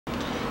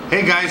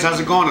Hey guys, how's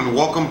it going and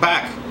welcome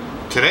back.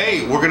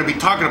 Today we're going to be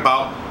talking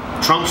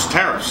about Trump's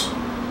tariffs.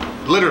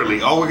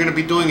 Literally, all we're going to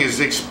be doing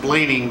is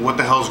explaining what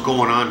the hell's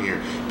going on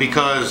here,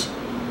 because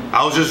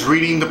I was just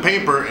reading the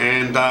paper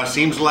and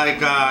seems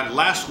like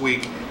last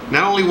week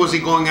not only was he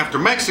going after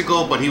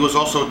Mexico, but he was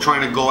also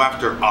trying to go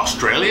after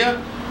Australia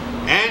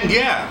and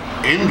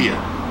yeah, India.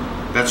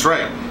 That's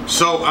right.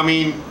 So I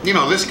mean, you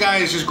know, this guy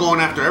is just going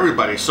after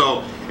everybody.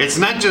 So it's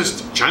not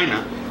just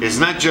China, it's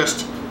not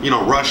just, you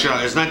know, Russia,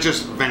 it's not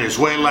just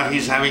Venezuela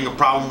he's having a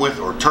problem with,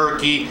 or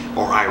Turkey,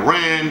 or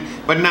Iran,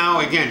 but now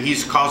again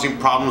he's causing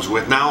problems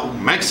with now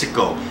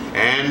Mexico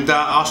and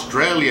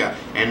Australia,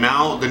 and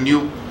now the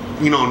new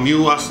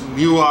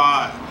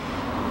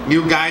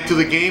guy to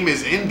the game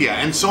is India,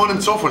 and so on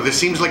and so forth. It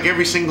seems like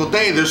every single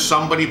day there's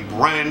somebody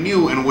brand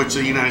new in which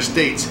the United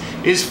States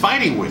is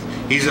fighting with.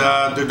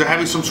 They're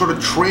having some sort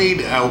of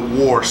trade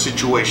war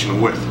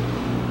situation with.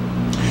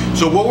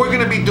 So what we're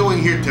going to be doing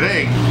here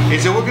today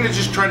is that we're going to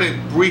just try to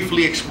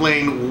briefly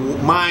explain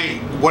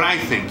what I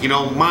think, you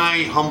know,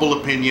 my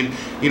humble opinion,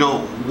 you know,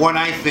 what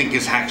I think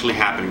is actually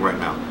happening right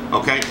now,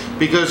 okay?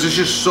 Because there's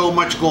just so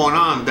much going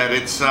on that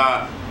it's,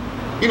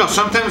 you know,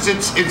 sometimes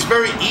it's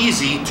very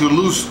easy to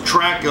lose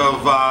track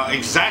of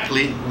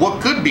exactly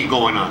what could be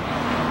going on.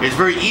 It's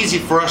very easy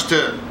for us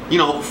to, you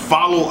know,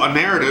 follow a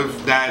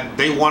narrative that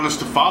they want us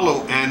to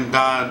follow and,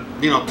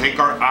 you know, take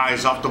our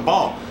eyes off the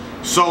ball.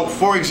 So,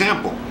 for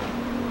example,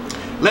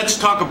 let's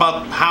talk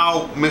about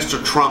how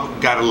Mr.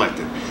 Trump got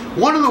elected.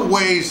 One of the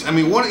ways, I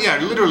mean,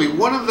 literally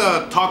one of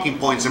the talking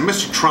points that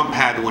Mr. Trump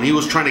had when he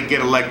was trying to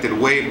get elected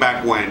way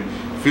back when,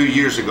 a few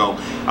years ago,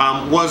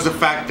 was the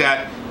fact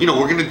that, you know,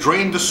 we're going to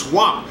drain the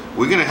swamp.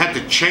 We're going to have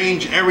to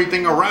change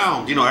everything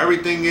around. You know,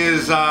 everything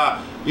is,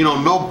 you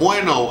know, no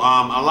bueno.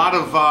 A lot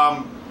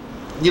of,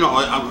 you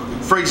know,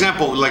 for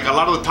example, like a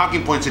lot of the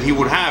talking points that he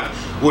would have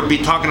would be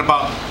talking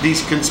about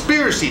these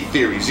conspiracy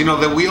theories, you know,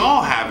 that we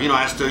all have, you know,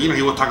 as to, you know,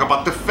 he would talk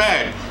about the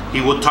Fed. He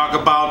would talk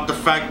about the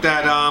fact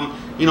that,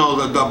 you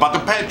know, about the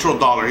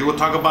petrodollar. He would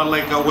talk about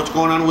like what's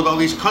going on with all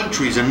these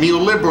countries and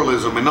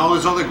neoliberalism and all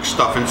this other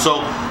stuff. And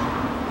so,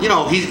 you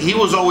know, he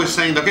was always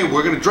saying, okay,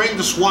 we're going to drain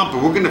the swamp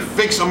and we're going to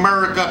fix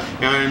America,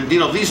 and, you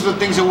know, these are the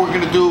things that we're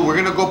going to do. We're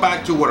going to go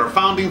back to what our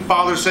founding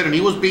fathers said, and he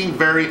was being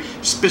very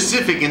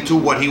specific into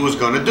what he was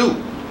going to do.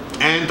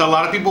 And a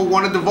lot of people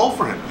wanted to vote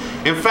for him.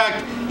 In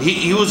fact,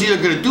 he was either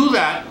going to do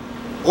that,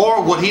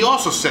 or what he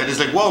also said is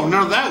like, well, if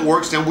none of that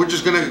works, then we're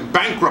just going to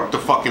bankrupt the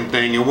fucking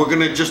thing, and we're going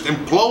to just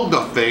implode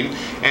the thing.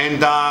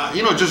 And,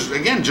 you know, just,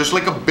 again, just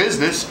like a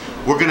business,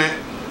 we're going to,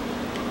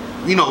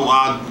 you know,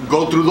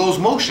 go through those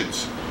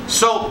motions.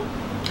 So,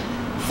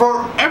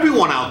 for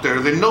everyone out there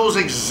that knows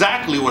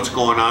exactly what's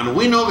going on,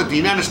 we know that the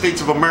United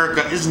States of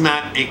America is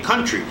not a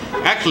country.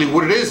 Actually,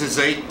 what it is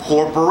a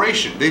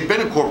corporation. They've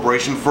been a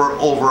corporation for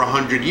over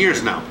 100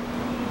 years now.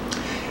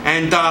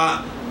 And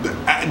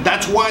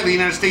that's why the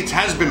United States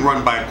has been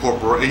run by a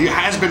corporation. It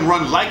has been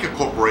run like a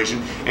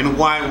corporation, and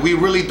why we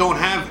really don't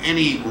have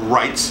any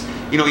rights.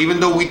 You know, even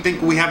though we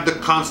think we have the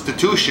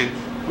Constitution,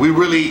 we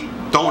really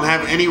don't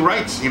have any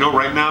rights. You know,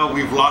 right now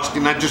we've lost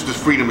not just the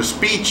freedom of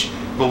speech,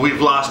 but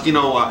we've lost, you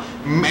know,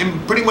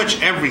 pretty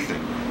much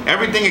everything.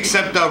 Everything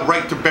except the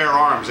right to bear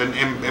arms,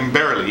 and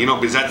barely, you know,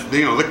 because that's,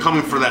 you know, they're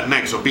coming for that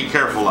next, so be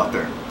careful out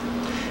there.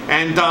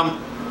 And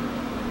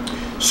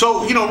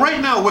so, you know,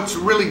 right now what's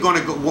really going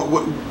to go,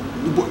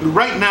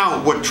 right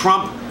now what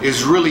Trump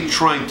is really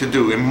trying to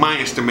do, in my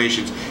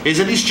estimations, is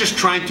that he's just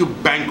trying to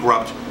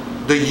bankrupt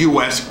the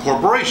US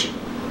corporation.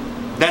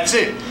 That's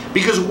it.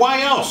 Because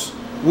why else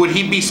would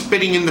he be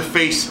spitting in the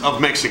face of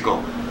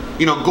Mexico?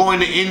 You know, going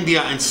to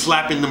India and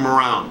slapping them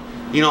around.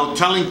 You know,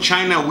 telling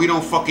China we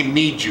don't fucking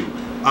need you.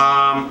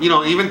 You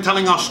know, even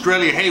telling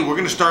Australia, hey, we're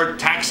going to start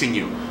taxing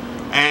you.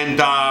 And,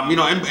 you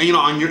know,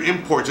 on your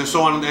imports and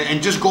so on.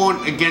 And just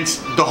going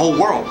against the whole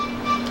world.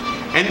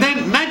 And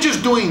then not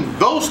just doing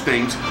those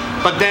things,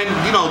 but then,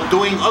 you know,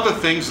 doing other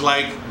things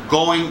like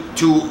going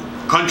to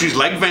countries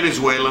like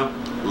Venezuela,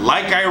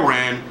 like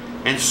Iran,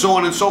 and so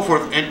on and so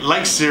forth, and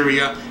like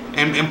Syria,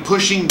 and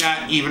pushing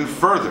that even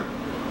further.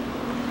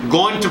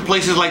 Going to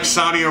places like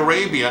Saudi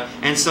Arabia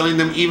and selling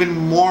them even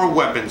more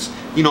weapons,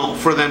 you know,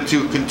 for them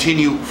to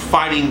continue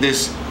fighting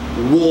this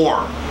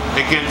war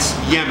against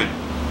Yemen.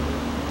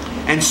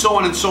 And so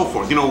on and so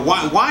forth. You know,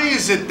 why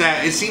is it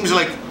that it seems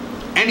like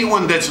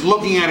anyone that's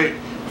looking at it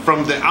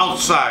from the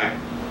outside,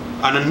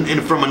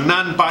 and from a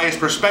non-biased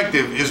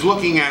perspective, is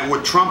looking at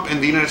what Trump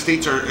and the United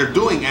States are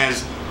doing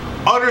as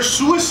utter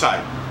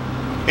suicide?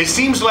 It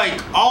seems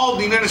like all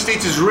the United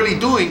States is really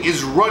doing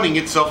is running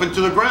itself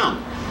into the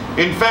ground.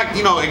 In fact,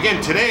 you know,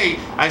 again, today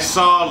I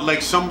saw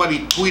like somebody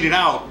tweeted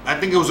out, I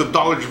think it was the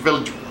Dollar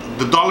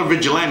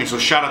Vigilante, so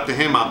shout out to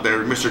him out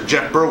there, Mr.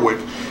 Jeff Berwick.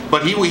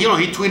 But he, you know,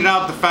 he tweeted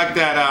out the fact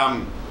that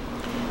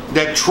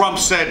that Trump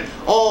said,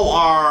 oh,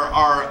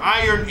 our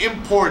iron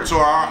imports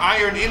or our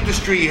iron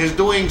industry is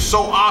doing so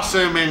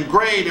awesome and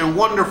great and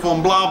wonderful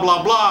and blah,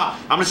 blah, blah.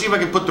 I'm gonna see if I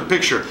can put the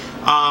picture.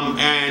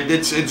 And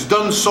it's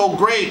done so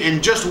great.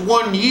 In just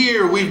 1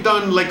 year, we've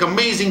done like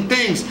amazing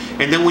things.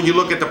 And then when you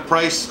look at the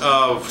price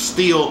of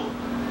steel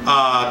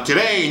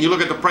today, and you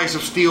look at the price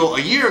of steel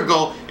a year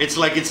ago, it's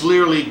like it's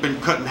literally been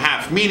cut in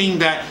half, meaning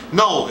that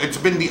no, it's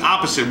been the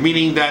opposite,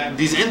 meaning that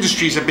these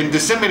industries have been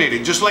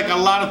disseminated, just like a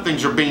lot of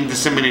things are being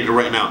disseminated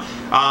right now.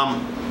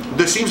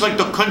 There seems like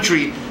the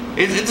country,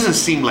 it doesn't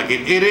seem like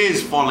it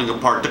is falling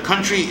apart. The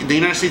country, the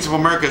United States of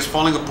America, is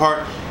falling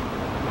apart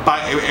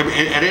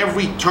at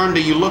every turn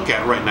that you look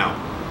at right now.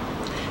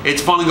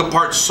 It's falling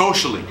apart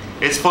socially.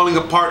 It's falling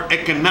apart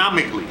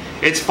economically.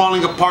 It's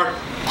falling apart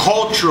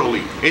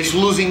culturally. It's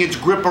losing its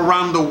grip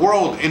around the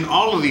world in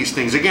all of these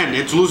things. Again,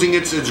 it's losing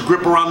its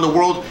grip around the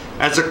world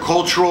as a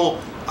cultural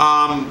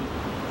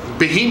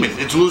behemoth.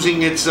 It's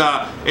losing its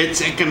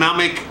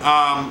economic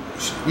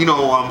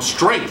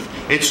strength.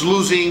 It's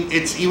losing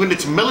even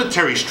its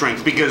military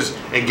strength, because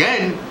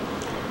again,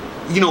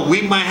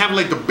 we might have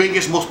like the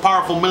biggest, most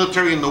powerful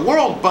military in the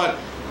world, but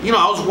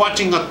I was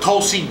watching a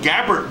Tulsi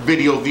Gabbard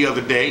video the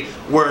other day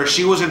where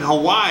she was in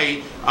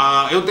Hawaii.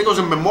 I think it was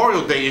a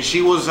Memorial Day, and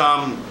she was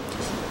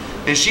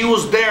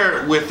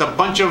there with a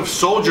bunch of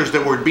soldiers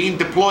that were being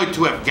deployed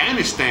to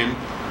Afghanistan,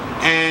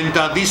 and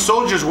these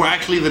soldiers were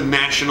actually the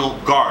National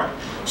Guard.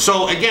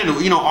 So again,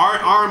 our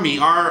army,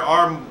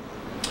 our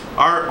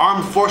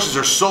armed forces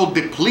are so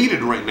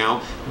depleted right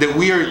now that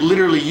we are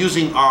literally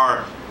using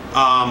our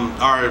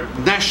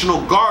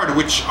National Guard,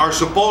 which are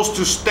supposed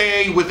to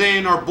stay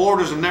within our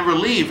borders and never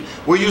leave.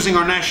 We're using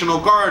our National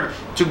Guard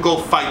to go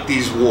fight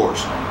these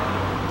wars.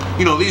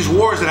 These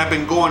wars that have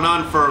been going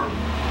on for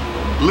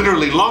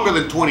literally longer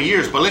than 20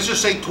 years, but let's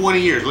just say 20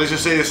 years. Let's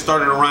just say it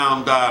started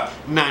around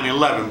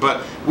 9/11,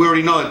 but we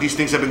already know that these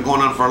things have been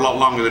going on for a lot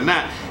longer than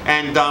that.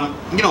 And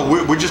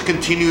we're just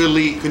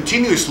continuously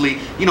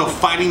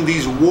fighting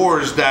these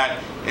wars that,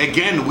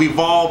 again, we've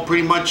all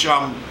pretty much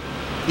come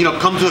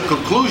to the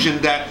conclusion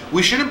that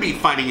we shouldn't be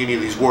fighting any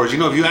of these wars.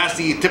 If you ask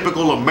the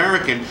typical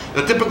American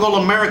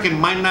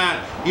might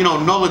not,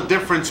 know the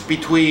difference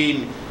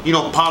between,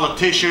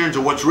 politicians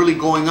or what's really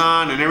going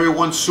on, and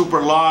everyone's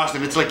super lost,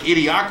 and it's like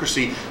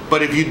idiocracy.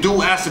 But if you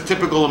do ask the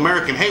typical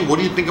American, hey, what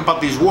do you think about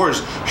these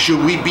wars?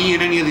 Should we be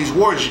in any of these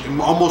wars?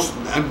 Almost,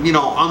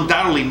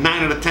 undoubtedly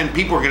 9 out of 10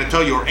 people are going to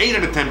tell you, or 8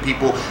 out of 10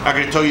 people are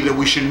going to tell you that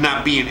we should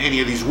not be in any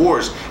of these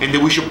wars, and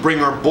that we should bring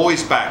our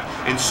boys back,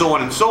 and so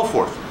on and so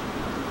forth.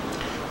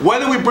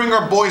 Whether we bring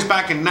our boys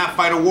back and not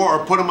fight a war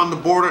or put them on the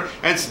border,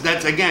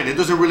 that's again, it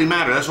doesn't really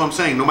matter. That's what I'm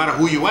saying. No matter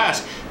who you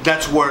ask,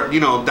 that's where,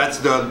 that's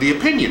the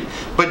opinion.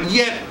 But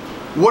yet,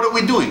 what are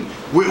we doing?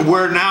 We're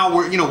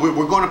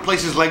going to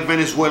places like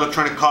Venezuela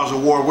trying to cause a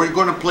war. We're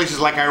going to places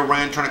like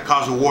Iran trying to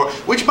cause a war.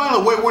 Which, by the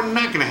way, we're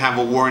not going to have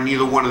a war in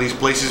either one of these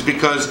places,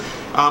 because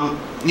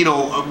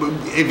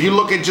if you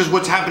look at just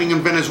what's happening in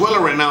Venezuela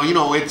right now,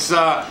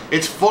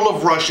 it's full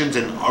of Russians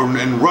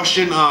and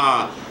Russian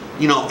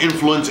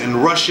influence and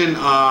Russian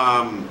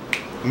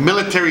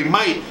military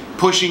might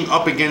pushing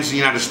up against the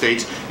United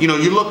States.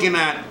 You're looking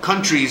at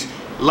countries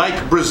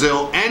like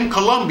Brazil and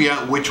Colombia,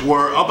 which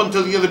were up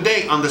until the other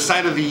day on the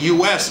side of the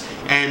US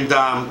and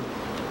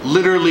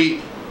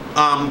literally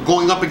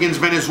going up against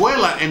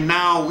Venezuela, and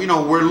now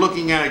we're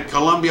looking at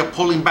Colombia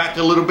pulling back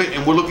a little bit,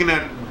 and we're looking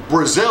at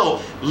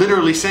Brazil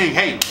literally saying,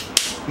 hey,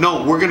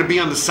 no, we're going to be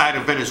on the side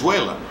of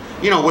Venezuela.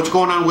 What's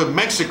going on with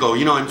Mexico,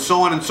 and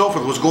so on and so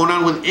forth. What's going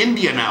on with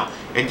India now?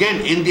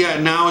 Again, India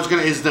now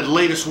is the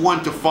latest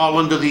one to fall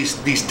under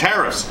these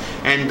tariffs,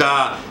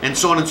 and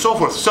so on and so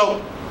forth.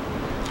 So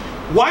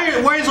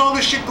why is all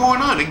this shit going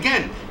on?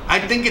 Again, I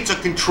think it's a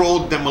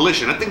controlled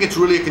demolition. I think it's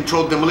really a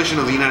controlled demolition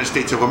of the United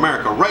States of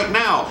America. Right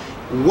now,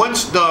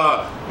 once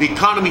the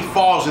economy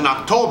falls in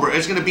October,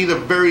 it's going to be the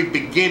very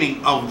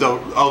beginning of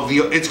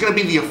it's going to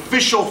be the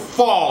official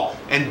fall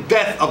and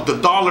death of the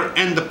dollar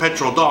and the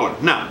petrodollar.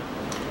 Now,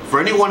 for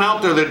anyone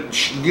out there that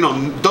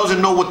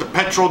doesn't know what the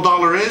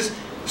petrodollar is,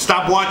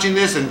 stop watching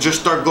this and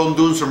just start going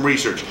doing some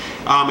research.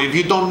 If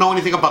you don't know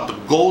anything about the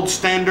gold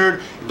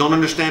standard, don't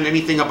understand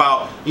anything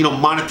about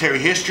monetary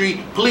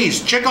history,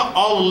 please check out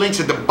all the links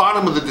at the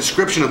bottom of the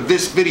description of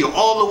this video.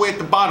 All the way at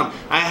the bottom,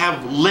 I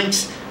have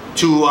links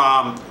to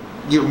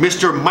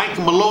Mr. Mike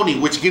Maloney,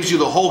 which gives you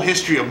the whole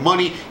history of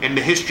money and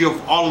the history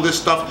of all of this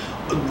stuff,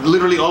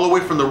 literally all the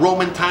way from the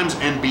Roman times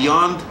and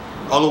beyond,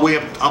 all the way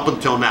up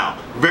until now.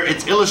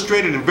 It's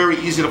illustrated and very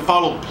easy to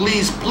follow.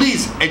 Please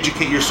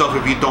educate yourself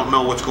if you don't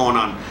know what's going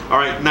on. All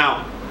right,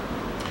 now,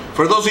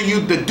 for those of you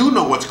that do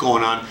know what's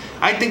going on,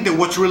 I think that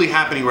what's really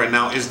happening right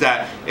now is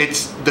that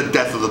it's the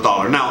death of the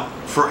dollar. Now,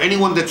 for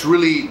anyone that's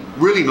really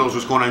knows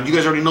what's going on, you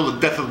guys already know the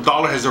death of the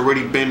dollar has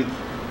already been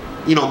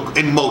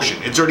in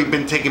motion. It's already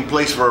been taking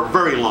place for a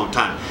very long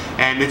time,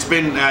 and it's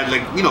been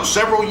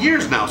several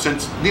years now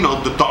since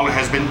the dollar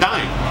has been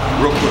dying.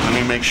 Real quick, let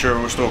me make sure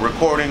we're still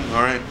recording.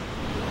 All right.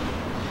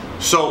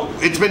 So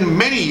it's been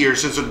many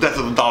years since the death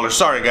of the dollar.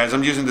 Sorry guys,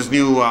 I'm using this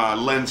new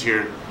lens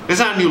here. It's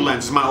not a new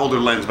lens, it's my older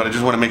lens, but I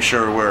just want to make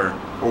sure we're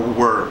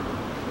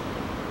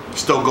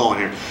still going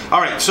here. All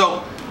right,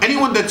 so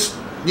anyone that's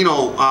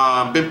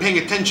been paying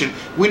attention,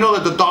 we know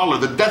that the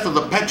death of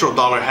the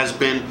petrodollar has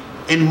been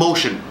in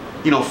motion,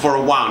 for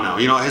a while now.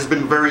 It has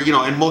been very,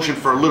 in motion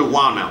for a little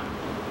while now.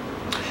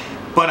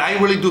 But I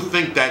really do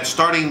think that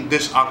starting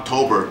this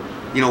October,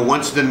 you know,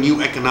 once the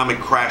new economic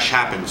crash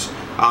happens,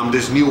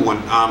 this new one,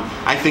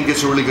 I think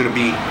it's really going to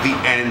be the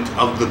end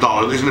of the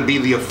dollar. It's going to be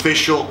the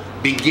official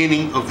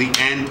beginning of the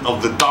end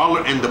of the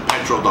dollar and the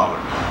petrodollar.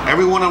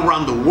 Everyone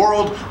around the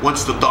world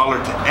wants the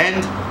dollar to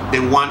end. They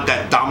want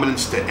that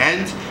dominance to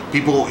end.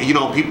 People,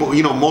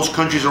 most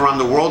countries around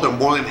the world are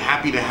more than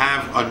happy to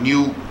have a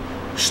new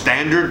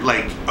standard,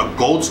 like a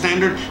gold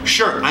standard.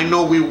 Sure, I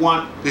know we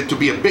want it to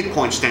be a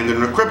Bitcoin standard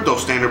and a crypto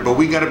standard, but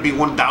we got to be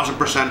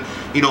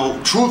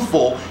 1000%,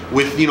 truthful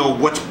with,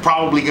 what's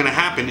probably going to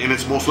happen, and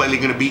it's most likely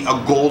going to be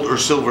a gold or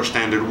silver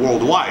standard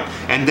worldwide,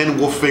 and then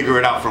we'll figure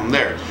it out from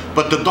there.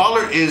 But the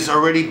dollar is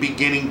already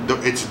beginning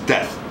its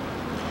death.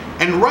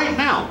 And right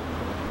now,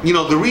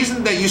 the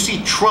reason that you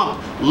see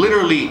Trump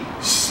literally,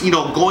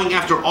 going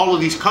after all of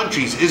these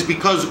countries is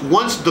because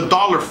once the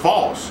dollar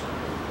falls,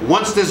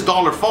 once this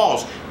dollar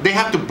falls, they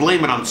have to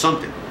blame it on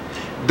something.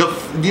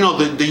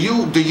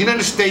 The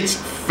United States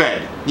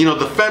Fed,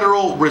 the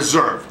Federal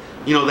Reserve,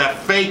 that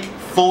fake,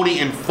 phony,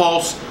 and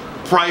false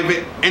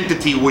private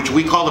entity, which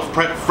we call the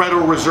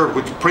Federal Reserve,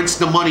 which prints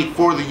the money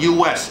for the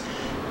U.S.,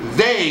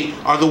 they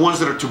are the ones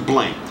that are to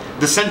blame.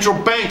 The central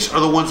banks are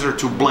the ones that are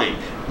to blame.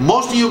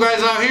 Most of you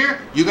guys out here,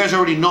 you guys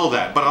already know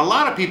that, but a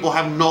lot of people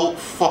have no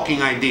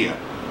fucking idea.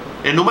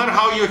 And no matter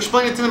how you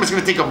explain it to them, it's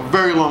going to take a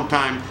very long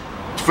time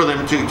for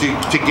them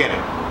to get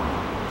it.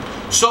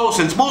 So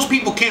since most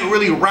people can't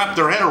really wrap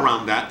their head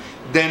around that,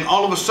 then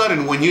all of a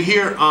sudden when you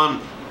hear on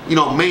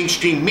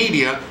mainstream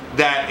media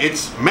that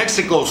it's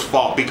Mexico's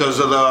fault because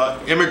of the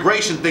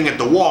immigration thing at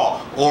the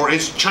wall, or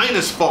it's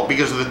China's fault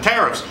because of the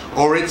tariffs,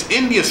 or it's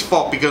India's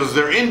fault because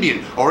they're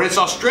Indian, or it's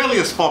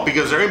Australia's fault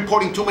because they're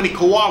importing too many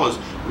koalas,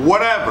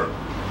 whatever,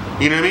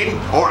 you know what I mean?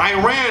 Or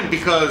Iran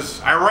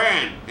because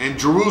Iran and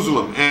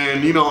Jerusalem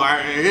and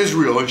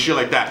Israel and shit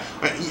like that,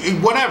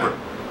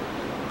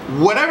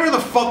 whatever the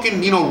fucking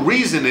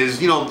reason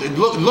is,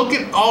 look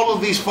at all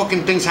of these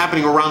fucking things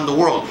happening around the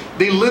world.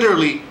 They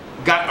literally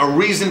got a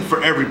reason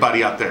for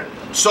everybody out there.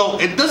 So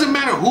it doesn't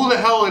matter who the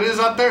hell it is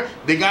out there,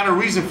 they got a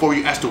reason for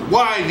you as to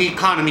why the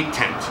economy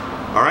tanked.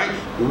 Alright?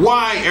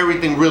 Why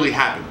everything really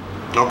happened.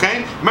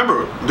 Okay?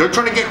 Remember, they're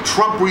trying to get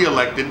Trump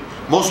reelected.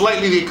 Most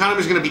likely the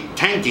economy is going to be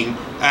tanking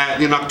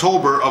in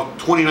October of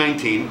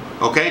 2019.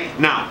 Okay?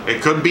 Now,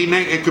 it could be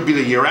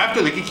the year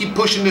after. They could keep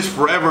pushing this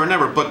forever and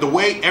ever. But the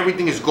way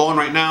everything is going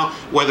right now,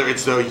 whether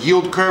it's the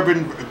yield curve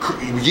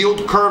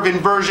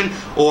inversion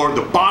or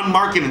the bond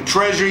market and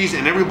treasuries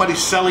and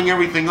everybody's selling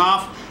everything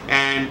off,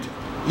 and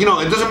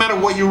it doesn't matter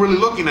what you're really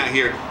looking at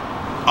here.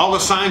 All the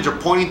signs are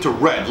pointing to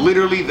red.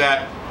 Literally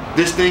that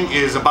this thing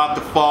is about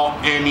to fall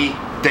any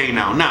day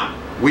now. Now,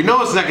 we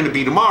know it's not going to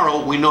be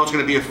tomorrow. We know it's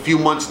going to be a few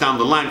months down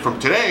the line from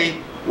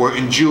today. We're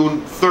in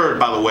June 3rd,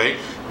 by the way,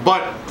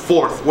 but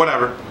 4th,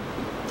 whatever.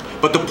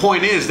 But the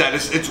point is that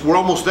we're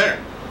almost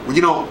there.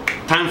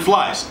 Time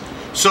flies.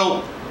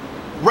 So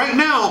right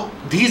now,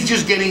 he's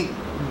just getting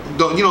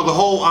the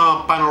whole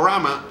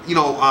panorama.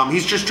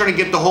 He's just trying to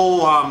get the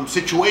whole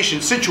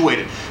situation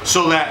situated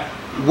so that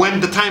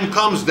when the time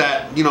comes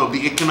that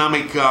the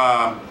economic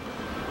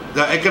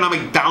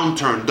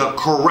downturn, the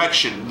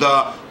correction,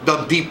 the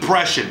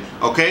depression,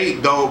 okay,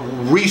 the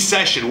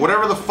recession,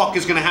 whatever the fuck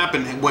is gonna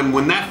happen,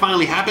 when that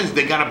finally happens,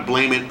 they gotta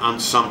blame it on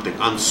something,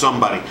 on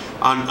somebody,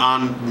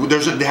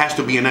 there has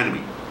to be an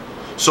enemy.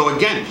 So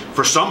again,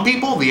 for some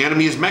people, the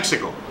enemy is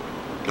Mexico.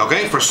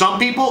 Okay, for some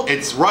people,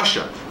 it's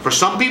Russia. For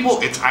some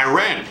people, it's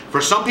Iran.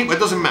 For some people, it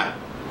doesn't matter.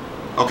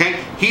 Okay,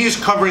 he is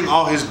covering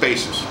all his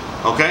bases.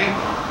 Okay.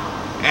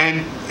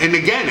 And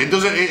again, it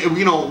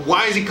doesn't,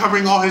 why is he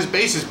covering all his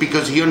bases?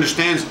 Because he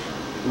understands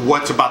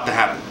what's about to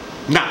happen.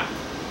 Now,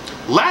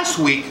 last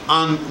week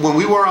when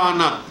we were on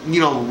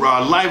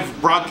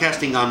live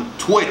broadcasting on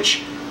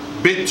Twitch,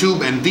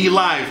 Bit.tube, and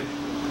DLive,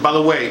 by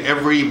the way,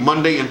 every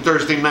Monday and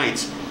Thursday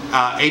nights,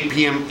 8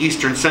 p.m.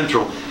 Eastern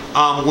Central.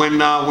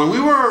 When we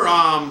were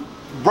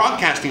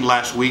broadcasting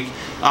last week,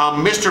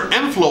 Mr.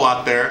 Enflow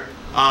out there,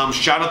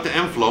 shout out to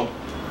Enflow.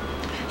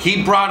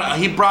 He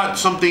brought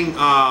something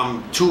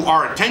to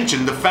our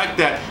attention, the fact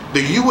that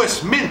the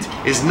U.S. Mint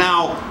is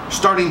now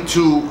starting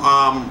to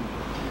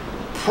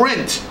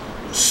print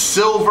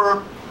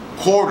silver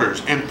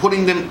quarters and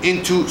putting them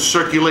into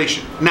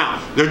circulation.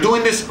 Now, they're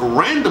doing this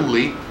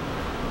randomly,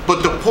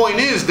 but the point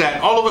is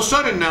that all of a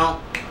sudden now,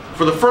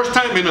 for the first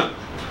time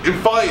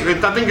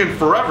I think in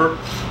forever,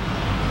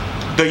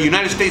 the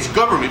United States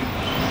government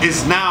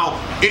is now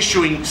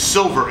issuing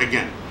silver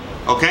again.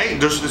 Okay,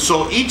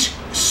 so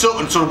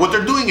what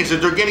they're doing is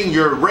that they're getting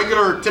your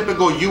regular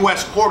typical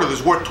U.S. quarter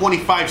that's worth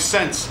 25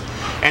 cents,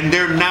 and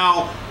they're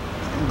now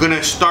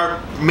gonna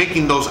start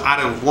making those out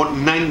of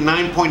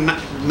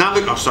 9.9. Now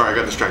oh, sorry, I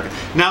got distracted.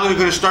 Now they're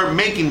gonna start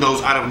making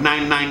those out of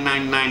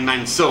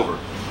 99999 silver,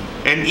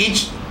 and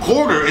each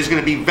quarter is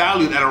gonna be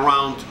valued at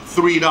around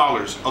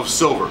 $3 of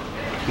silver.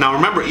 Now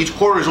remember, each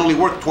quarter is only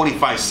worth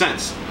 25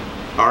 cents.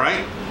 All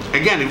right.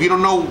 Again, if you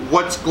don't know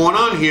what's going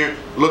on here,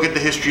 look at the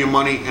history of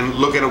money and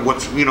look at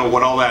what's,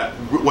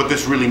 what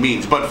this really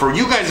means. But for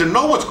you guys to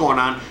know what's going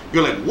on,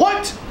 you're like,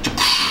 what?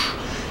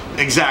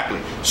 Exactly.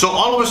 So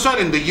all of a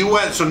sudden the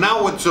U.S. So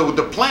now what? So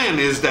the plan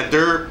is that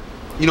they're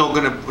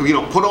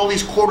gonna put all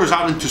these quarters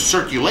out into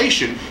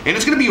circulation, and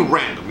it's gonna be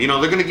random.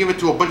 They're gonna give it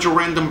to a bunch of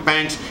random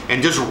banks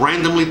and just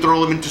randomly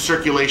throw them into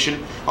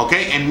circulation.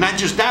 Okay, and not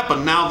just that,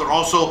 but now they're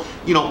also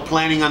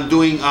planning on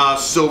doing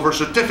silver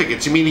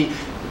certificates, meaning,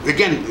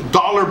 again,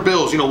 dollar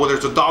bills, whether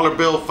it's a dollar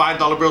bill,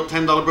 $5 bill,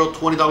 $10 bill,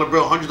 $20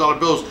 bill, $100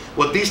 bills.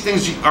 What these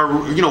things are,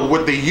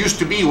 what they used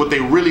to be, what they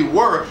really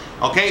were,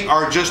 okay,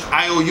 are just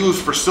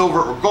IOUs for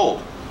silver or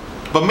gold,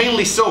 but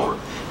mainly silver.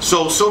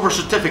 So silver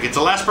certificates.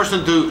 The last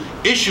person to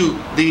issue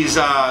these,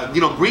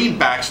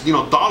 greenbacks,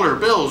 dollar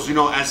bills,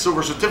 as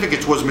silver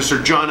certificates was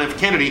Mr. John F.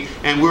 Kennedy,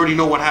 and we already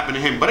know what happened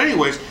to him. But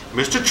anyways,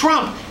 Mr.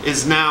 Trump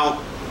is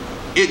now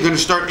going to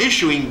start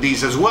issuing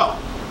these as well.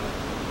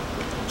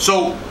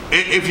 So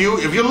if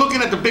you're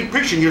looking at the big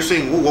picture and you're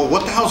saying, well,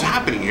 what the hell's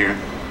happening here?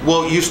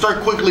 Well, you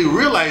start quickly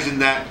realizing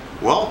that,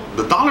 well,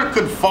 the dollar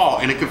could fall,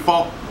 and it could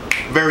fall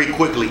very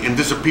quickly and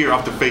disappear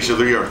off the face of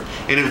the earth.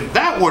 And if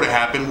that were to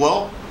happen,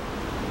 well,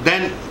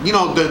 then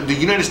the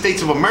United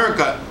States of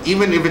America,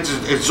 even if it's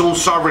its own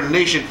sovereign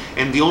nation,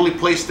 and the only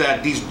place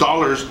that these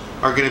dollars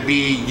are going to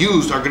be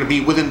used are going to be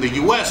within the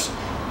U.S.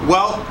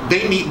 Well,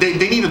 they need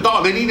a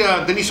dollar.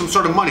 They need some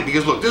sort of money,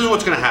 because look, this is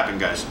what's going to happen,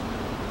 guys.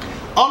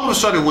 All of a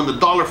sudden, when the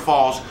dollar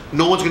falls,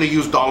 no one's going to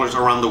use dollars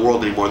around the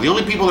world anymore. The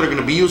only people that are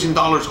going to be using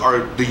dollars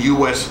are the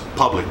U.S.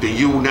 public, the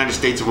United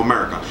States of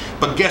America.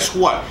 But guess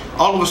what?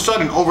 All of a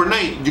sudden,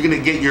 overnight, you're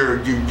going to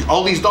get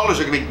all these dollars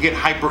are going to get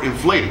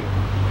hyperinflated.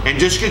 And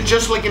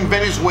just like in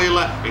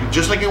Venezuela, and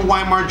just like in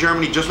Weimar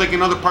Germany, just like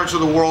in other parts of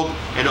the world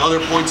and other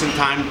points in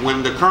time,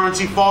 when the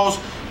currency falls,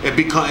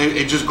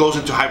 it just goes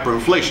into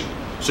hyperinflation.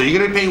 So you're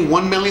going to be paying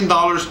 $1 million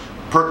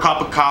per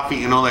cup of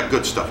coffee and all that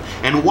good stuff.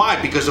 And why?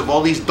 Because of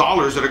all these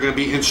dollars that are going to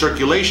be in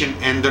circulation,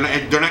 and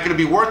they're not going to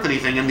be worth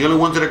anything. And the only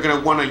ones that are going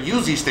to want to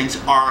use these things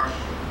are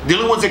the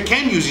only ones that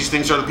can use these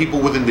things are the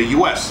people within the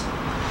U.S.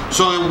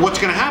 So then what's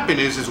going to happen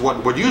is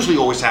what usually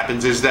always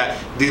happens is that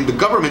the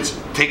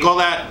governments take all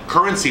that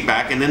currency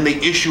back, and then they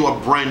issue a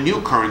brand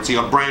new currency,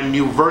 a brand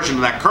new version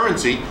of that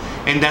currency,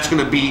 and that's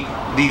going to be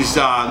these,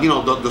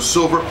 the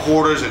silver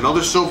quarters and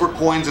other silver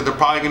coins that they're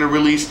probably going to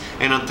release,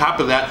 and on top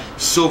of that,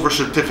 silver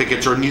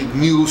certificates or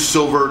new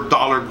silver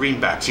dollar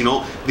greenbacks.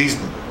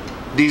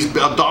 These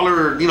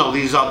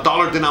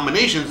dollar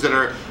denominations that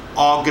are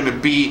all going to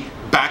be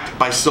backed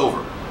by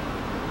silver.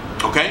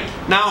 Okay,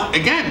 now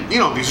again,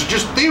 these are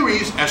just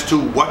theories as to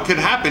what could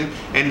happen,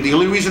 and the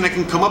only reason I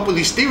can come up with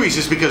these theories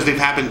is because they've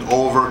happened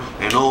over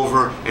and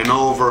over and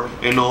over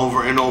and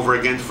over and over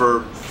again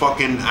for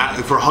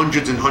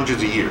hundreds and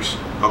hundreds of years.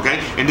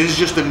 Okay, and this is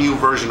just a new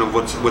version of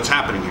what's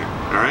happening here.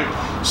 All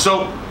right,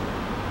 so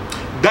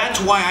that's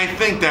why I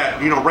think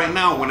that right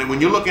now when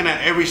you're looking at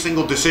every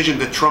single decision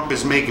that Trump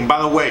is making.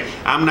 By the way,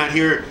 I'm not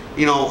here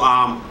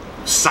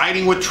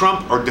siding with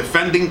Trump or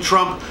defending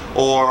Trump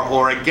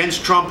or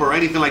against Trump or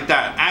anything like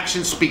that.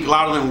 Actions speak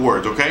louder than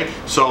words, okay?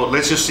 So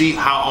let's just see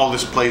how all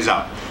this plays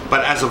out.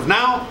 But as of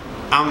now,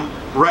 I'm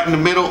right in the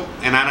middle,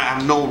 and I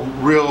have no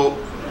real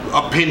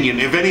opinion.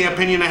 If any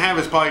opinion I have,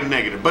 it's probably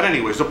negative. But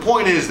anyways, the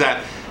point is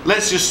that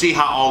let's just see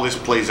how all this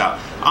plays out.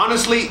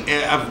 Honestly,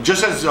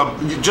 just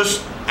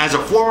as a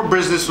former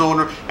business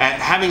owner,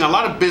 having a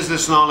lot of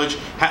business knowledge,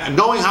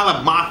 knowing how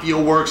the mafia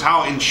works,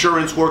 how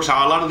insurance works,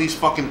 how a lot of these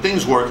fucking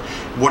things work,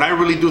 what I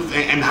really do,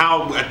 and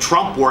how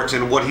Trump works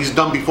and what he's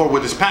done before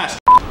with his past.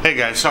 Hey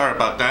guys, sorry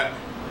about that.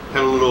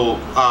 Had a little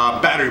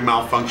battery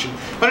malfunction.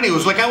 But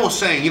anyways, like I was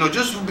saying,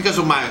 just because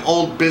of my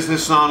old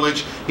business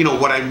knowledge,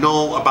 what I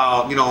know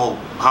about,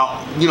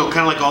 how, kind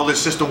of like all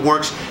this system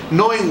works,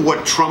 knowing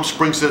what Trump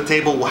brings to the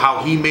table,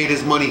 how he made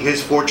his money,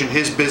 his fortune,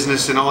 his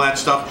business, and all that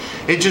stuff.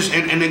 It just,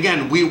 and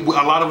again,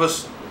 a lot of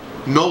us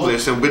know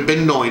this, and we've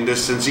been knowing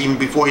this since even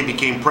before he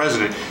became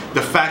president.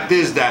 The fact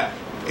is that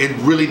it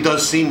really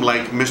does seem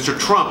like Mr.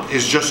 Trump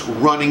is just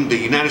running the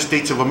United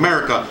States of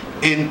America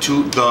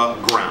into the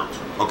ground,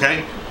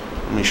 okay?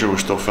 Make sure we're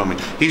still filming.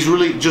 He's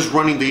really just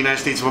running the United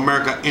States of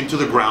America into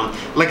the ground,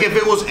 like if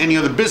it was any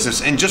other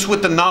business. And just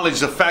with the knowledge,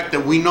 the fact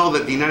that we know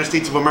that the United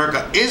States of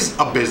America is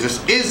a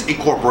business, is a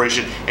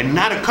corporation, and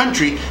not a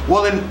country,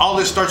 well then all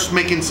this starts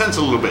making sense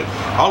a little bit.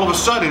 All of a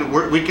sudden,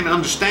 we can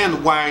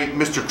understand why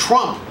Mr.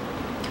 Trump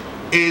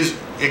is,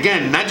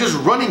 again, not just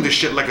running the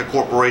shit like a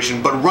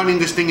corporation, but running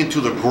this thing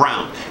into the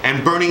ground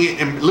and burning it,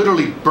 and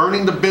literally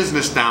burning the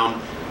business down,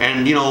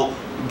 and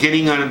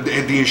getting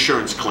the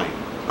insurance claim.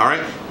 All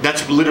right,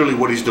 that's literally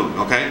what he's doing.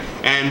 Okay,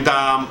 and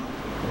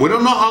we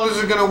don't know how this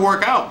is going to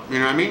work out. You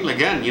know what I mean?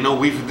 Again,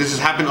 this has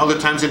happened other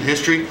times in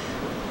history.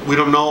 We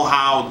don't know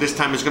how this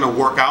time is going to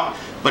work out,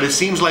 but it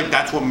seems like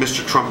that's what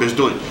Mr. Trump is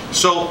doing.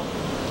 So,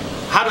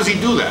 how does he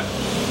do that?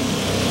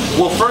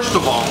 Well, first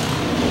of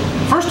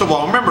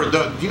all, remember,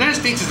 the United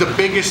States is the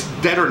biggest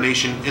debtor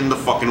nation in the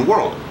fucking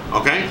world.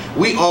 Okay,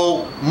 we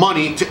owe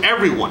money to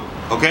everyone.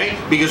 Okay,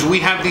 because we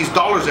have these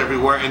dollars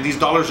everywhere, and these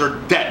dollars are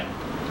debt.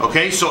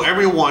 Okay, so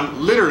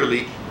everyone,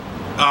 literally,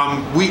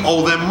 we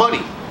owe them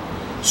money.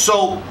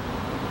 So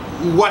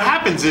what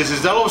happens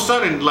is that all of a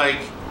sudden, like,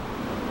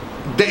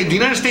 the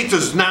United States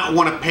does not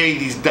want to pay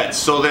these debts,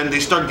 so then they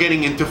start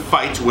getting into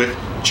fights with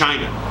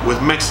China,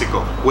 with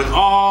Mexico, with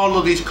all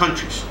of these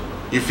countries.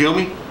 You feel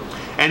me?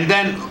 And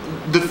then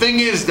the thing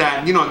is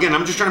that, you know, again,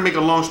 I'm just trying to make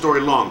a long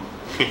story long.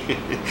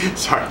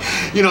 Sorry.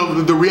 You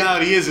know, the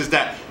reality is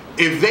that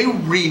if they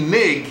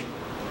renege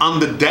on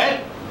the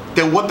debt,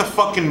 then what the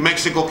fuck can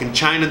Mexico, can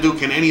China do,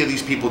 can any of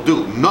these people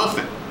do?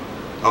 Nothing.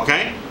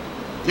 Okay?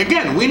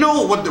 Again, we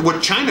know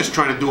what China's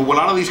trying to do, what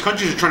a lot of these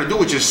countries are trying to do,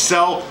 which is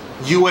sell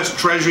U.S.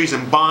 treasuries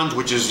and bonds,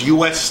 which is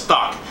U.S.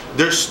 stock.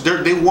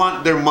 They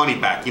want their money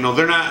back. You know,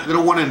 they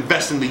don't want to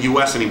invest in the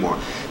U.S. anymore.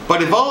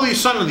 But if all of a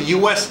sudden the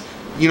U.S.,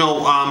 you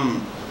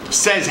know,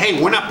 says,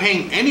 hey, we're not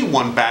paying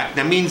anyone back,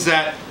 that means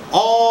that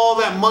all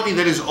that money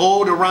that is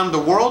owed around the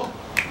world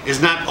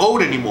is not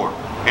owed anymore.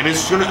 And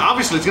it's gonna,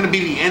 obviously it's gonna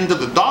be the end of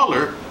the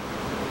dollar.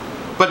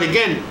 But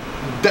again,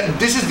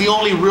 this is the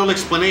only real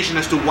explanation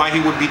as to why he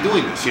would be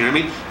doing this. You know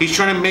what I mean? He's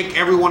trying to make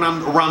everyone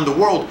around the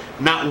world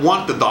not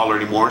want the dollar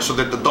anymore, so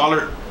that the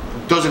dollar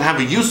doesn't have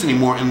a use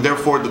anymore, and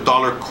therefore the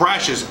dollar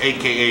crashes,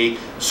 aka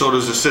so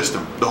does the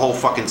system, the whole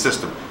fucking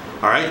system.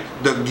 All right,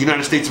 the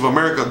United States of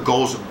America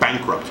goes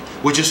bankrupt,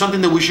 which is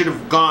something that we should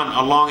have gone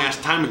a long ass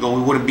time ago.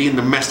 We wouldn't be in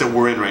the mess that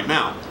we're in right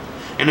now.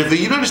 And if the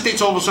United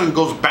States all of a sudden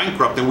goes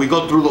bankrupt and we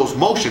go through those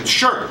motions,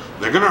 sure,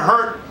 they're gonna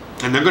hurt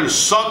and they're gonna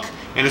suck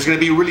and it's gonna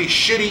be really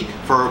shitty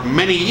for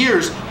many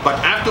years. But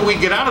after we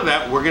get out of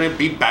that, we're gonna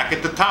be back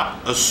at the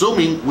top,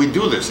 assuming we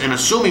do this and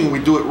assuming we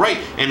do it right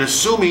and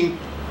assuming,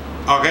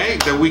 okay,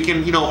 that we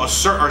can, you know,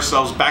 assert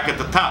ourselves back at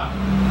the top.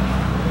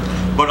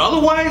 But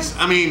otherwise,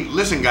 I mean,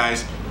 listen,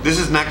 guys. This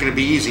is not going to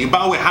be easy. And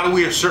by the way, how do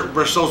we assert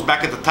ourselves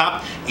back at the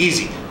top?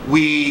 Easy.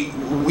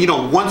 You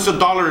know, once the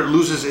dollar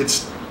loses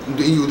its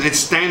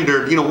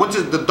standard, you know, once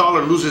the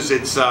dollar loses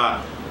its,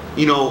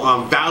 you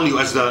know, value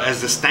as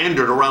the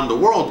standard around the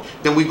world,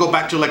 then we go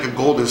back to like a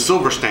gold and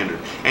silver standard.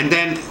 And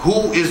then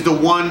who is the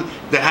one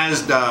that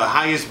has the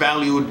highest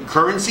valued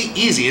currency?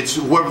 Easy. It's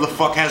whoever the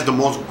fuck has the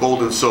most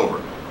gold and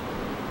silver.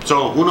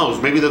 So who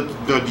knows? Maybe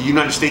the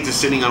United States is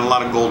sitting on a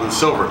lot of gold and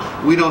silver.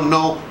 We don't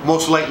know.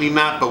 Most likely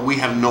not, but we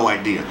have no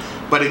idea.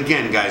 But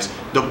again, guys,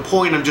 the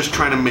point I'm just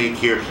trying to make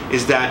here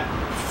is that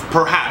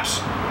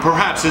perhaps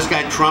this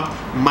guy Trump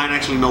might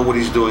actually know what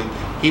he's doing.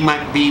 He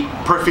might be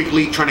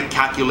perfectly trying to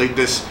calculate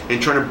this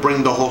and trying to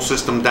bring the whole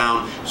system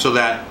down so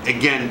that,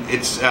 again,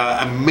 it's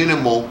a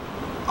minimal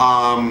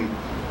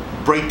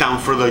breakdown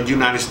for the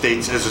United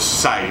States as a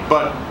society.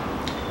 But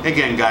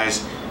again,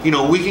 guys, you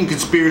know, we can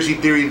conspiracy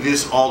theory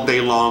this all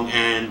day long,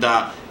 and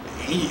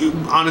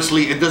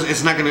honestly,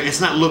 it's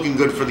not looking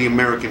good for the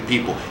American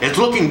people. It's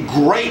looking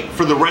great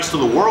for the rest of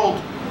the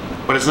world,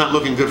 but it's not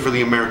looking good for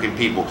the American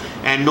people.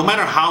 And no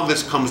matter how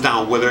this comes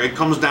down, whether it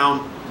comes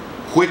down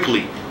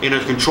quickly in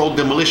a controlled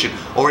demolition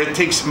or it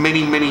takes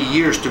many, many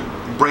years to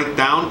break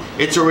down,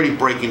 it's already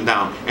breaking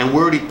down, and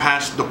we're already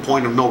past the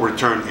point of no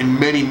return in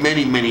many,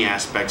 many, many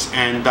aspects.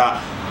 And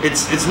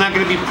it's not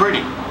going to be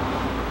pretty.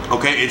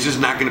 Okay, it's just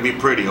not going to be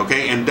pretty,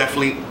 okay? And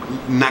definitely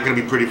not going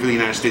to be pretty for the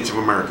United States of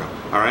America,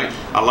 all right?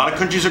 A lot of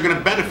countries are going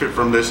to benefit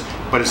from this,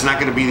 but it's not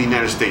going to be the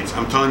United States.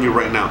 I'm telling you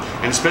right now.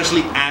 And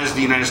especially as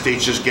the United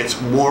States just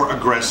gets more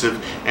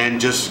aggressive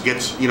and just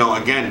gets, you know,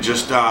 again,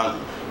 just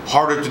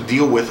harder to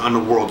deal with on the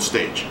world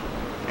stage.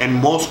 And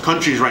most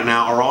countries right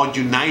now are all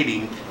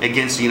uniting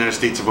against the United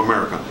States of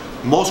America.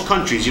 Most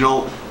countries, you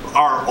know,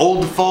 our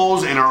old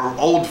foes and our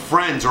old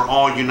friends are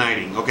all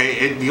uniting,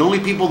 okay? The only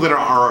people that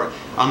are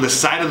on the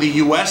side of the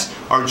U.S.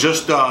 are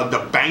just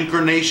the banker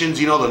nations,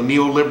 you know, the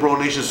neoliberal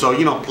nations. So,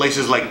 you know,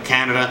 places like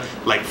Canada,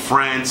 like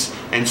France,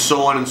 and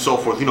so on and so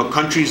forth. You know,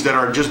 countries that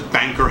are just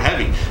banker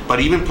heavy. But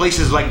even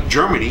places like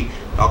Germany,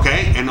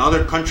 okay, and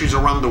other countries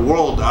around the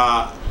world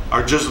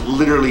are just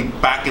literally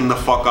backing the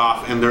fuck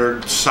off, and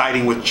they're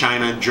siding with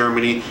China,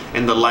 Germany,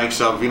 and the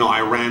likes of, you know,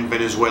 Iran,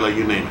 Venezuela,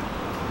 you name it.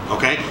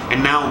 Okay,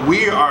 and now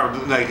we are,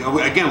 like,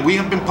 again, we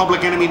have been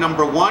public enemy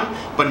number one,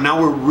 but now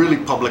we're really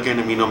public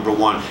enemy number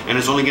one, and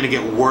it's only going to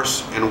get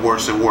worse and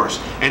worse and worse.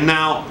 And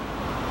now,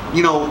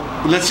 you know,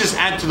 let's just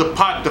add to the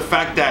pot the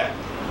fact that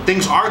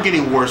things are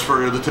getting worse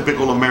for the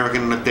typical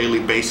American on a daily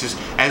basis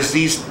as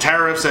these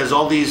tariffs, as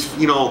all these,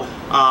 you know,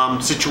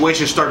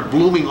 situations start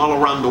blooming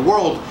all around the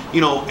world. You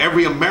know,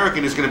 every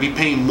American is going to be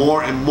paying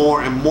more and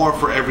more and more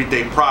for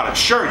everyday products.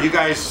 Sure, you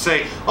guys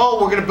say, oh,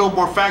 we're going to build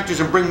more factories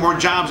and bring more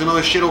jobs and all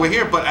this shit over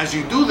here, but as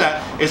you do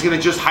that, it's going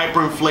to just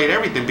hyperinflate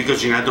everything,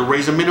 because you're going to have to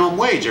raise the minimum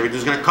wage.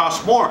 Everything's going to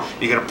cost more.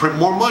 You got to print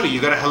more money. You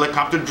got to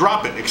helicopter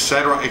drop it,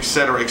 etc.,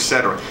 etc.,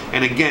 etc.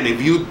 And again,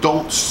 if you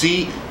don't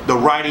see the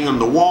writing on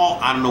the wall,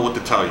 I don't know what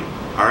to tell you.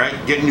 All right,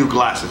 get new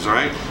glasses. All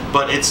right,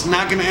 but it's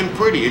not going to end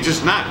pretty. It's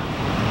just not.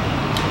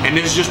 And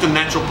it's just a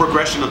natural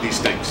progression of these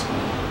things.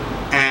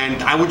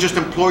 And I would just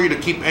implore you to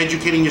keep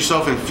educating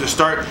yourself and to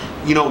start,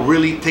 you know,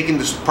 really taking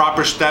the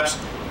proper steps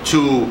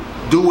to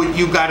do what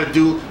you got to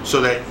do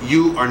so that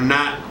you are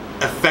not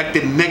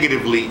affected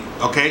negatively,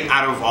 okay,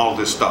 out of all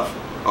this stuff,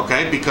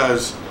 okay?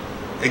 Because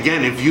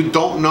again, if you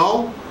don't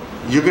know,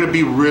 you're going to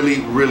be really,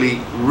 really,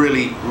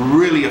 really,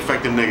 really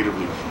affected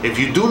negatively. If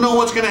you do know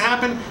what's going to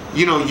happen,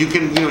 you know, you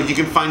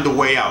can find a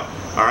way out.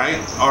 all right?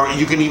 Or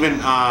you can even,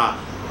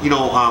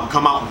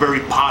 come out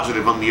very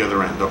positive on the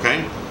other end,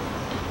 okay?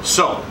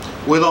 So,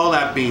 with all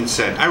that being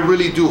said, I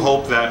really do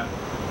hope that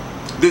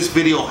this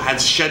video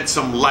has shed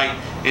some light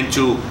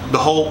into the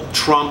whole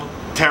Trump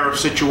tariff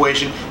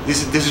situation.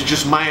 This is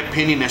just my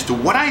opinion as to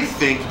what I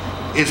think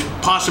is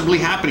possibly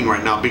happening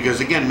right now,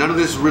 because again, none of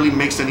this really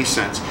makes any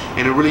sense,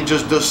 and it really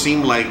just does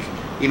seem like,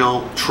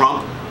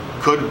 Trump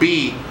could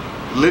be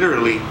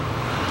literally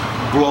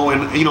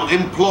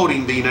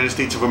imploding the United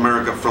States of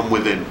America from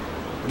within.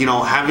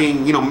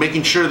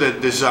 Making sure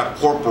that this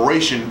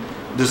corporation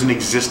doesn't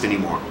exist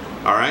anymore.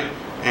 All right.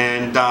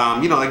 And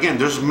again,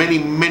 there's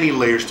many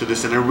layers to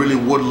this, and I really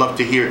would love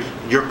to hear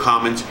your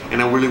comments,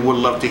 and I really would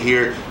love to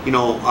hear,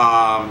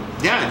 I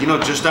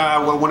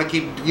want to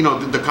keep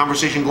the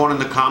conversation going in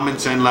the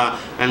comments, and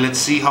let's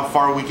see how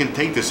far we can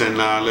take this, and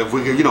if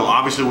we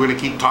obviously we're gonna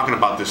keep talking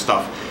about this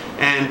stuff.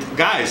 And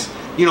guys,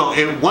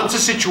 once a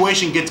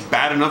situation gets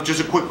bad enough,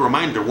 just a quick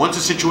reminder, once a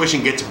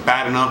situation gets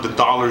bad enough, the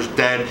dollar's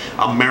dead,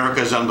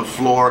 America's on the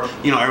floor,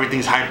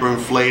 everything's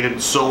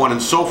hyperinflated, so on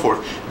and so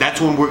forth,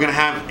 that's when we're going to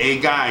have a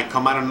guy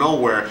come out of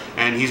nowhere,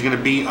 and he's going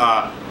to be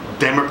a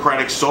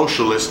democratic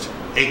socialist,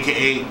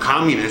 aka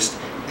communist,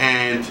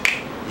 and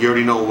you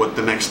already know what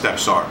the next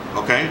steps are,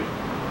 okay?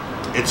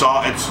 It's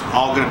all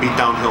going to be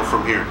downhill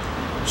from here.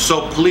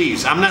 So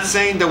please, I'm not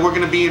saying that we're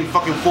going to be in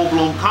fucking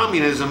full-blown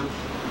communism,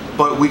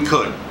 but we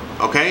could.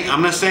 Okay,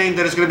 I'm not saying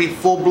that it's going to be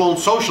full-blown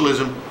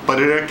socialism, but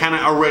it kind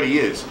of already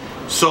is.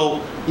 So,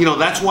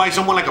 that's why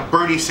someone like a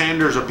Bernie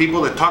Sanders or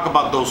people that talk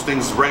about those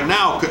things right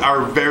now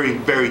are very,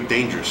 very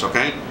dangerous.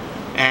 Okay,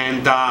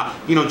 and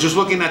just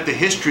looking at the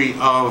history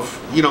of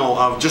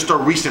of just our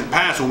recent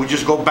past, when we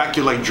just go back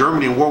to like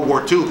Germany and World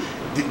War II,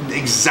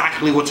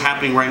 exactly what's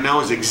happening right now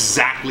is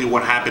exactly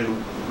what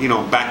happened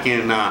back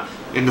in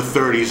the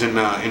 30s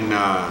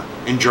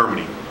in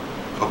Germany.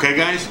 Okay,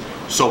 guys.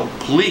 So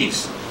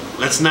please,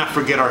 let's not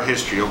forget our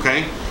history,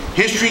 okay?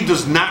 History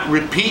does not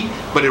repeat,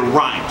 but it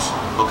rhymes,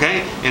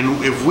 okay?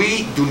 And if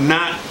we do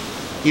not,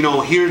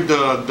 hear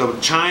the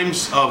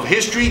chimes of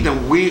history,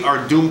 then we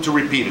are doomed to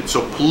repeat it.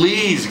 So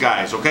please,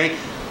 guys, okay?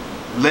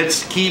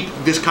 Let's keep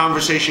this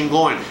conversation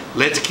going.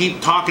 Let's keep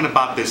talking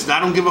about this.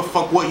 I don't give a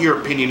fuck what your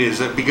opinion is,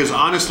 because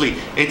honestly,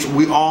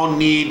 we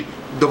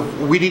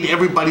need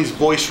everybody's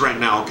voice right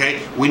now,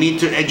 okay? We need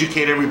to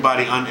educate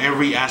everybody on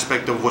every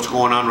aspect of what's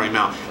going on right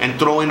now, and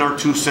throw in our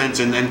 2 cents,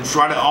 and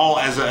try to all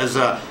as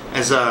a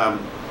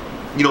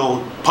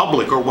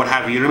public or what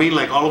have you. You know what I mean?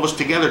 Like all of us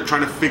together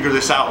trying to figure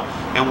this out,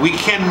 and we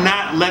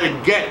cannot let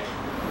it get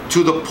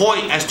to the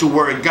point as to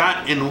where it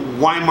got in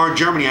Weimar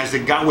Germany, as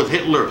it got with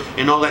Hitler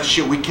and all that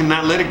shit. We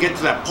cannot let it get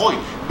to that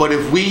point. But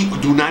if we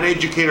do not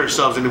educate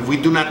ourselves, and if we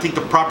do not take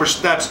the proper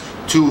steps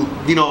to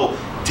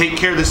take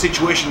care of the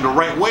situation the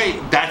right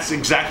way, that's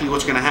exactly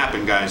what's going to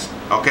happen, guys.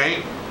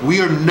 Okay? We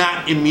are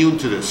not immune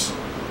to this.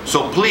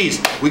 So please,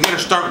 we got to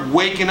start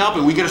waking up,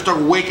 and we got to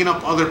start waking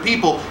up other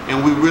people,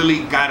 and we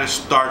really got to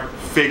start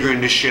figuring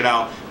this shit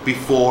out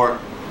before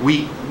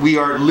we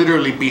are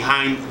literally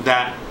behind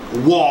that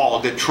wall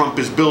that Trump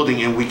is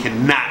building, and we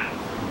cannot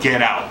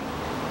get out.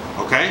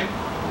 Okay?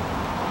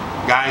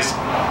 Guys,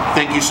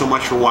 thank you so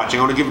much for watching.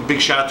 I want to give a big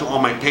shout out to all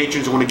my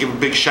patrons. I want to give a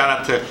big shout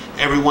out to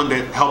everyone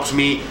that helps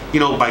me,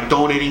 by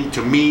donating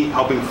to me,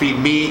 helping feed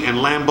me and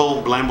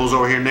Lambo. Lambo's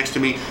over here next to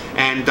me.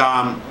 And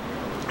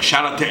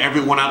shout out to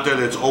everyone out there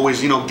that's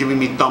always, giving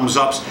me thumbs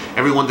ups.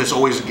 Everyone that's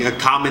always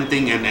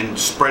commenting and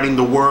spreading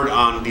the word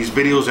on these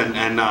videos,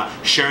 and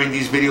sharing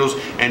these videos,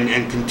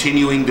 and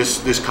continuing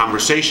this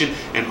conversation,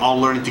 and all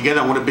learning together.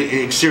 I want to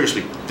be,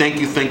 seriously, thank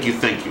you.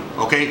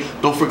 Okay?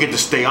 Don't forget to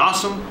stay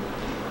awesome.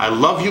 I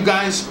love you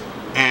guys,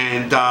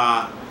 and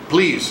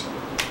please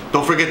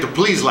don't forget to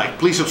please like,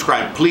 please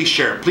subscribe, please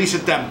share, please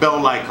hit that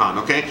bell icon,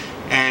 okay?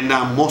 And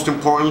most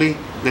importantly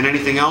than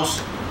anything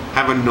else,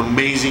 have an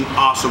amazing,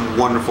 awesome,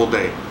 wonderful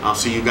day. I'll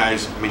see you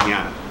guys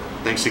mañana.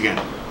 Thanks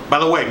again. By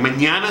the way,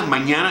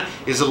 mañana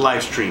is a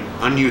live stream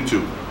on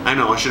YouTube. I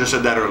know, I should have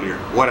said that earlier.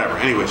 Whatever.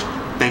 Anyways,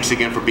 thanks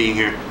again for being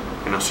here,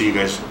 and I'll see you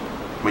guys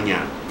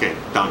mañana. Okay,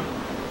 done.